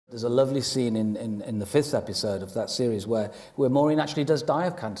There's a lovely scene in the 5th episode of that series where Maureen actually does die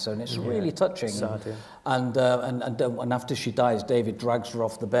of cancer, and it's really touching. Sad, and after she dies, David drags her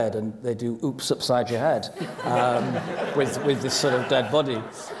off the bed, and they do "Oops Upside Your Head" with this sort of dead body,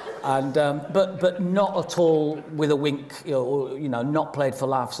 and but not at all with a wink, not played for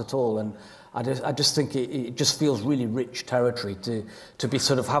laughs at all. And I just think it just feels really rich territory to be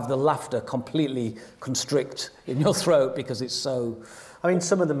sort of have the laughter completely constrict in your throat because it's so. I mean,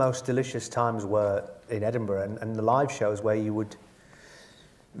 some of the most delicious times were in Edinburgh and the live shows where you would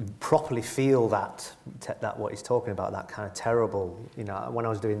properly feel that what he's talking about, that kind of terrible, when I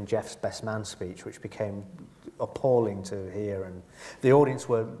was doing Jeff's Best Man speech, which became appalling to hear, and the audience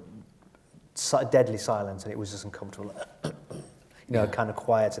were deadly silent and it was just uncomfortable, kind of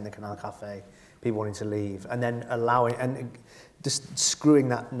quiet in the Canal Cafe, people wanting to leave, and then allowing, and just screwing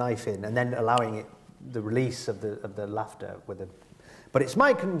that knife in and then allowing it, the release of the laughter with a. But it's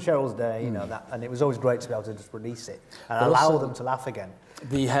Mike and Cheryl's day, that, and it was always great to be able to just release it and allow them to laugh again.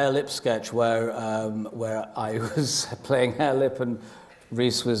 The hair lip sketch where I was playing hair lip and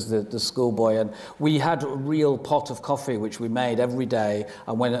Reece was the schoolboy, and we had a real pot of coffee which we made every day,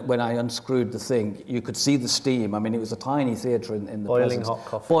 and when I unscrewed the thing, you could see the steam. I mean, it was a tiny theatre in the boiling presence. Hot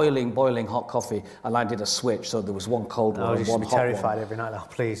coffee. Boiling hot coffee, and I did a switch, so there was one cold one and one hot one. I used to be terrified every night, now,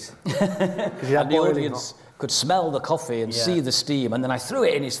 please. And the audience could smell the coffee and see the steam, and then I threw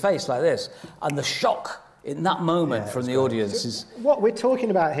it in his face like this, and the shock in that moment from the audience is... What we're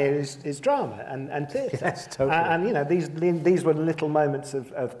talking about here is drama and theatre. Yes, totally. And these were little moments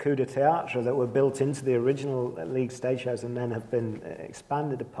of coup de théâtre that were built into the original League stage shows and then have been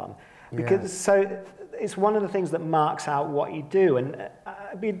expanded upon. Because so it's one of the things that marks out what you do, and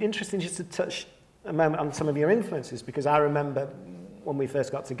it'd be interesting just to touch a moment on some of your influences, because I remember when we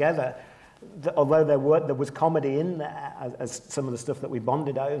first got together, although there was comedy in there as some of the stuff that we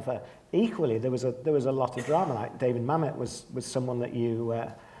bonded over, equally there was a lot of drama. Like David Mamet was someone that you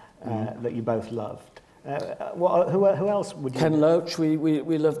both loved. Who else would you? Ken Loach.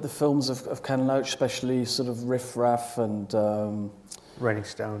 We loved the films of Ken Loach, especially sort of Riff Raff and Raining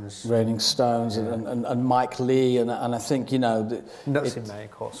Stones. And Mike Lee, and I think Nuts in May,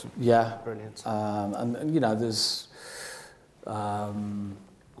 of course. Yeah, brilliant. There's.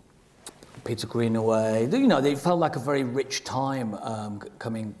 Peter Greenaway, they felt like a very rich time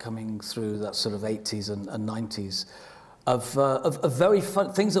coming through that sort of 80s and 90s of very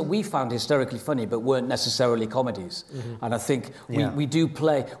fun things that we found hysterically funny but weren't necessarily comedies. And I think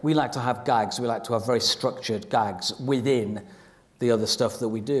we like to have gags, we like to have very structured gags within the other stuff that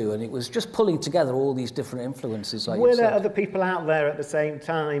we do, and it was just pulling together all these different influences. Like were there other people out there at the same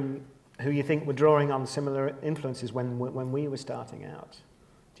time who you think were drawing on similar influences when we were starting out?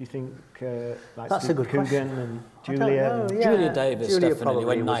 Do you think like that's Steve a good Coogan question. And Julia? Julia Davis Julia definitely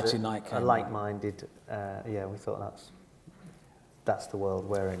when Nighty Night came. A like-minded, we thought that's the world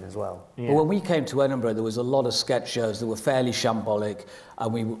we're in as well. Yeah. But when we came to Edinburgh, there was a lot of sketch shows that were fairly shambolic,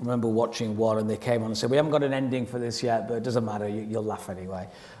 and we remember watching one, and they came on and said, "We haven't got an ending for this yet, but it doesn't matter, you'll laugh anyway."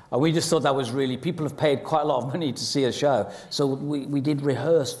 And we just thought that was really, people have paid quite a lot of money to see a show, so we did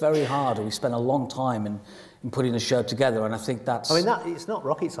rehearse very hard, and we spent a long time in putting a show together, and I think that's... I mean, it's not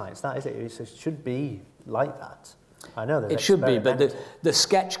rocket science, that, is it? It should be like that. I know that it should be, but the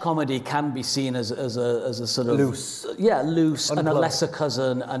sketch comedy can be seen as a sort of... Loose. Yeah, loose, Unplugged. And a lesser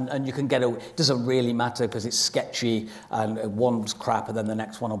cousin, and you can get away. It doesn't really matter because it's sketchy, and one's crap, and then the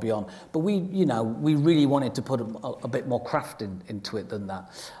next one will be on. But we really wanted to put a bit more craft into it than that.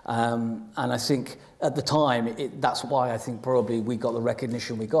 And I think at the time, that's why I think probably we got the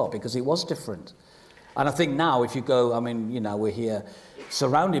recognition we got, because it was different. And I think now, if you go, I mean, we're here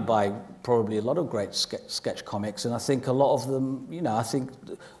surrounded by probably a lot of great sketch comics, and I think a lot of them, I think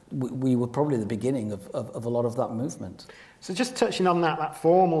we were probably the beginning of a lot of that movement. So just touching on that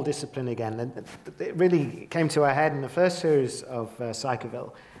formal discipline again, it really came to a head in the first series of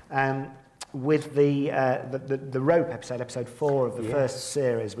Psychoville, with the rope episode 4 of the first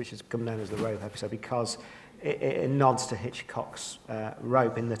series, which has become known as the rope episode, because it nods to Hitchcock's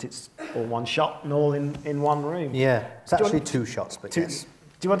Rope in that it's all one shot and all in one room. Yeah, it's actually 2 shots, but yes.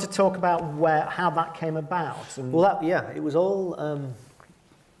 Do you want to talk about how that came about? And well, it was all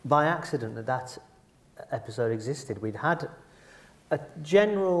by accident that episode existed. We'd had a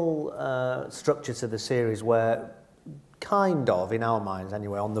general structure to the series where, kind of, in our minds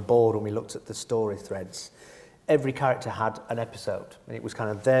anyway, on the board when we looked at the story threads, every character had an episode, and it was kind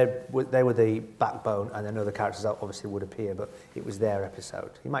of they were the backbone, and then other characters obviously would appear, but it was their episode.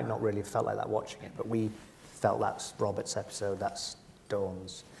 You might not really have felt like that watching it, but we felt that's Robert's episode, that's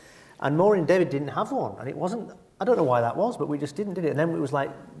Dawn's. And Maureen and David didn't have one, and it wasn't I don't know why that was, but we just did it. And then it was like,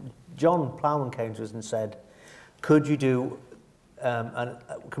 John Plowman came to us and said, could you do,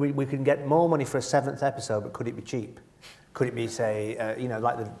 we can get more money for a 7th episode, but could it be cheap? Could it be, say,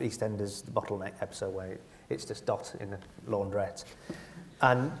 like the EastEnders, the Bottleneck episode where it's just Dot in a laundrette?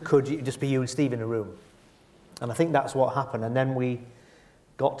 And could it just be you and Steve in a room? And I think that's what happened. And then we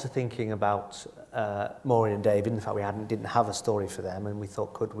got to thinking about Maureen and David. In fact, we didn't have a story for them, and we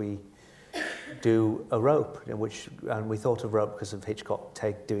thought, could we do a rope? And we thought of rope because of Hitchcock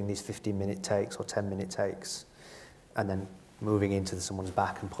doing these 15-minute takes or 10-minute takes, and then moving into someone's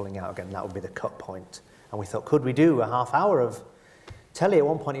back and pulling out again. That would be the cut point. And we thought, could we do a half hour of telly? At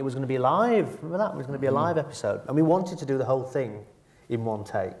one point, it was going to be live. Remember that? It was going to be a live episode. And we wanted to do the whole thing in one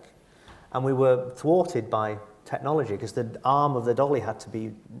take. And we were thwarted by technology because the arm of the dolly had to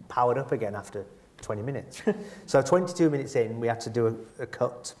be powered up again after 20 minutes. So 22 minutes in, we had to do a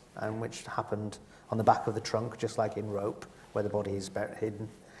cut, which happened on the back of the trunk, just like in Rope, where the body is hidden.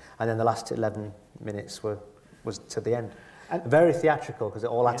 And then the last 11 minutes was to the end. And very theatrical, because it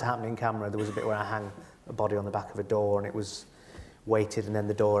all had to happen in camera. There was a bit where I hang a body on the back of a door, and it was weighted, and then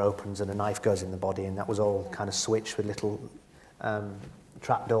the door opens and a knife goes in the body, and that was all kind of switched with little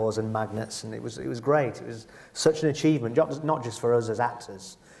trapdoors and magnets, and it was great. It was such an achievement, not just for us as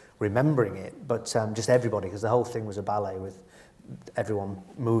actors remembering it, but just everybody, because the whole thing was a ballet with everyone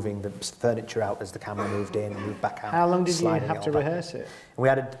moving the furniture out as the camera moved in and moved back out. How long did you have to rehearse it? And we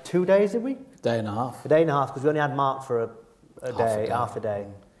had 2 days, did we? Day and a half. A day and a half, because we only had Mark for half a day.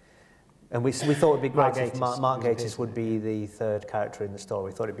 And we thought it'd be great if Mark Gatiss would be the third character in the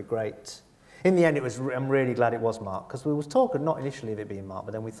story. We thought it'd be great. In the end, I'm really glad it was Mark, because we was talking not initially of it being Mark,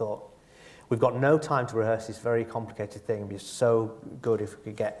 but then we thought, we've got no time to rehearse this very complicated thing. It'd be so good if we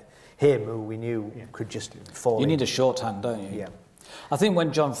could get him, who we knew could just fall in. You need a shorthand, don't you? Yeah. I think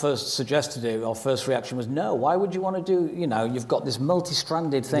when John first suggested it, our first reaction was, no, why would you want to do, you've got this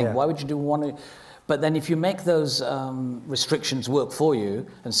multi-stranded thing. Yeah. Why would you want to... But then if you make those restrictions work for you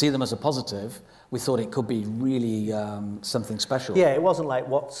and see them as a positive, we thought it could be really something special. Yeah, it wasn't like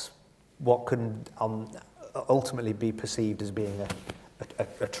what can ultimately be perceived as being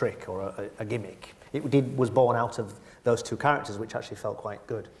a trick or a gimmick. It was born out of those two characters, which actually felt quite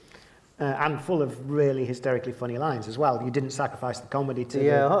good. And full of really hysterically funny lines as well. You didn't sacrifice the comedy to...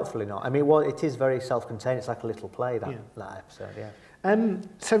 Yeah, hopefully not. I mean, it is very self-contained. It's like a little play, that episode, yeah.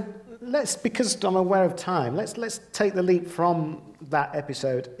 So because I'm aware of time, let's take the leap from that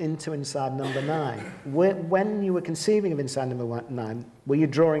episode into Inside Number 9. When you were conceiving of Inside Number 9, were you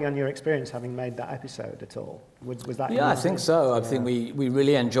drawing on your experience having made that episode at all? Was that? Yeah, I think so. I think we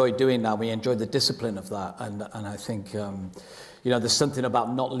really enjoyed doing that. We enjoyed the discipline of that, and I think there's something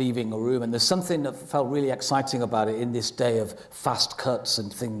about not leaving a room, and there's something that felt really exciting about it in this day of fast cuts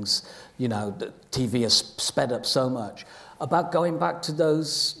and things. That TV has sped up so much. About going back to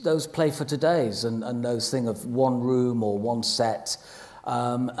those play for todays and those thing of one room or one set.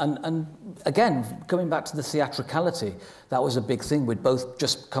 And again, coming back to the theatricality, that was a big thing. We'd both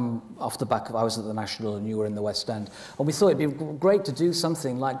just come off the back of, I was at the National and you were in the West End. And we thought it'd be great to do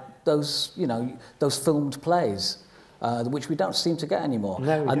something like those filmed plays, which we don't seem to get anymore.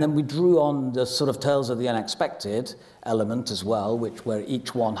 No, then we drew on the sort of Tales of the Unexpected element as well, where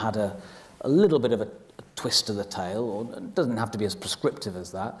each one had a little bit of a twist to the tale, or it doesn't have to be as prescriptive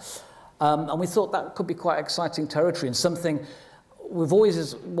as that. And we thought that could be quite exciting territory and something. We've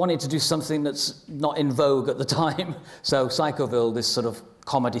always wanted to do something that's not in vogue at the time. So Psychoville, this sort of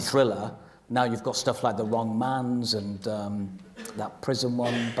comedy thriller. Now you've got stuff like The Wrong Mans and that prison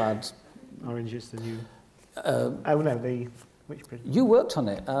one, Bad... Orange is the New... Which prison? You worked on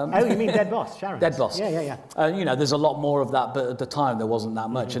it. You mean Dead Boss, Sharon? Dead Boss. Yeah. There's a lot more of that, but at the time there wasn't that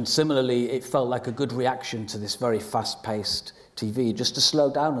much. Mm-hmm. And similarly, it felt like a good reaction to this very fast-paced TV, just to slow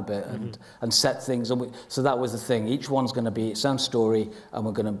down a bit and set things. So that was the thing. Each one's going to be its own story, and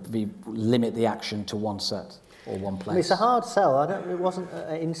we're going to limit the action to one set or one place. I mean, it's a hard sell. It wasn't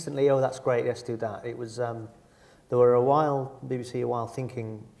instantly, oh, that's great, let's do that. It was, there were BBC a while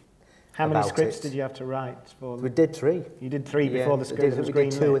thinking. How many scripts did you have to write for them? We did 3. You did 3 before the script was greenlit? We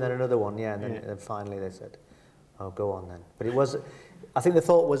did 2 and then another one, and then finally they said, oh, go on then. But it was, I think the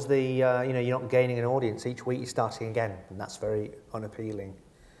thought was you're not gaining an audience. Each week you're starting again, and that's very unappealing.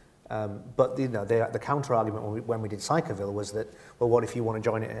 But the counter-argument when we did Psychoville was that, well, what if you want to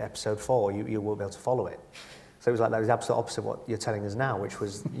join it in episode 4? You won't be able to follow it. So it was like that was the absolute opposite of what you're telling us now, which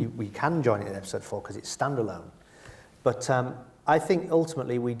was we can join it in episode 4 because it's standalone. But I think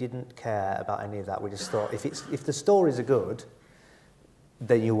ultimately we didn't care about any of that. We just thought if the stories are good,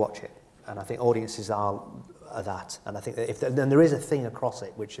 then you watch it. And I think audiences are that. And I think that then there is a thing across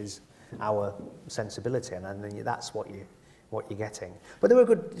it, which is our sensibility, and then that's what you're getting. But they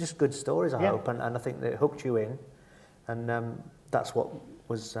were just good stories, I hope, and I think they hooked you in, and that's what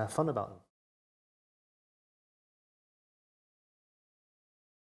was fun about them.